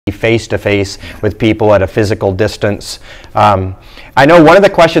face-to-face with people at a physical distance. I know one of the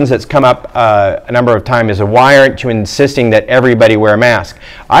questions that's come up a number of times is, why aren't you insisting that everybody wear a mask?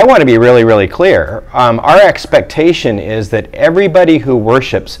 I want to be really, really clear. Our expectation is that everybody who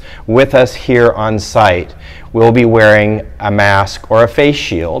worships with us here on site will be wearing a mask or a face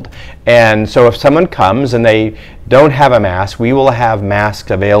shield. And so if someone comes and they don't have a mask, we will have masks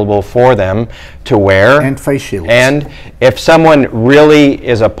available for them to wear. And face shields. And if someone really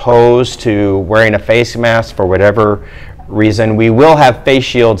is opposed to wearing a face mask for whatever reason, we will have face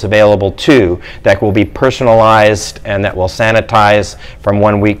shields available too that will be personalized and that will sanitize from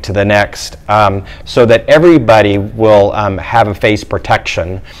one week to the next, so that everybody will have a face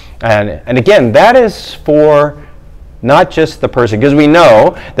protection. And again, that is for not just the person, because we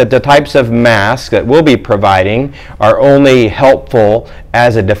know that the types of masks that we'll be providing are only helpful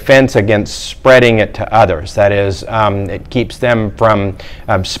as a defense against spreading it to others. That is, it keeps them from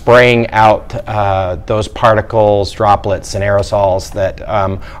spraying out those particles, droplets, and aerosols that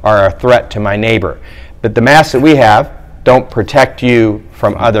are a threat to my neighbor. But the masks that we have don't protect you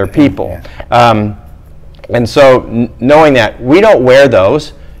from other people. And so knowing that, we don't wear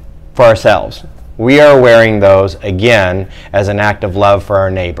those for ourselves. We are wearing those, again, as an act of love for our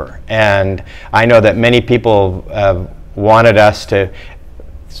neighbor. And I know that many people wanted us to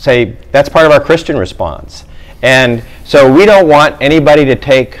say that's part of our Christian response. And so we don't want anybody to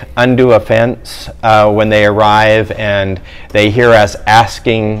take undue offense when they arrive and they hear us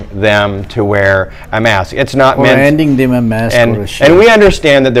asking them to wear a mask. It's not meant... Or handing them a mask or a shield. And we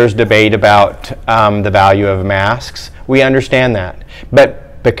understand that there's debate about the value of masks. We understand that. But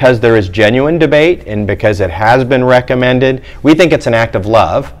because there is genuine debate and because it has been recommended, we think it's an act of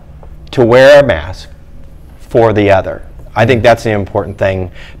love to wear a mask for the other. I think that's the important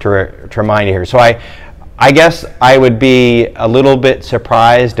thing to remind you here. So I guess I would be a little bit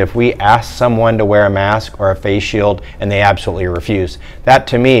surprised if we asked someone to wear a mask or a face shield and they absolutely refuse. That,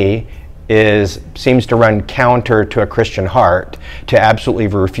 to me, seems to run counter to a Christian heart, to absolutely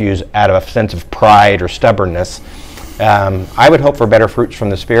refuse out of a sense of pride or stubbornness. I would hope for better fruits from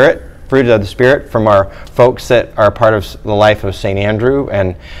the Spirit, fruit of the Spirit from our folks that are part of the life of St. Andrew.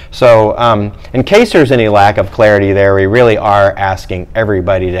 And so in case there's any lack of clarity there, we really are asking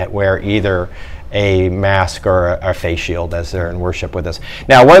everybody to wear either a mask or a face shield as they're in worship with us.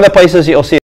 Now, one of the places you'll see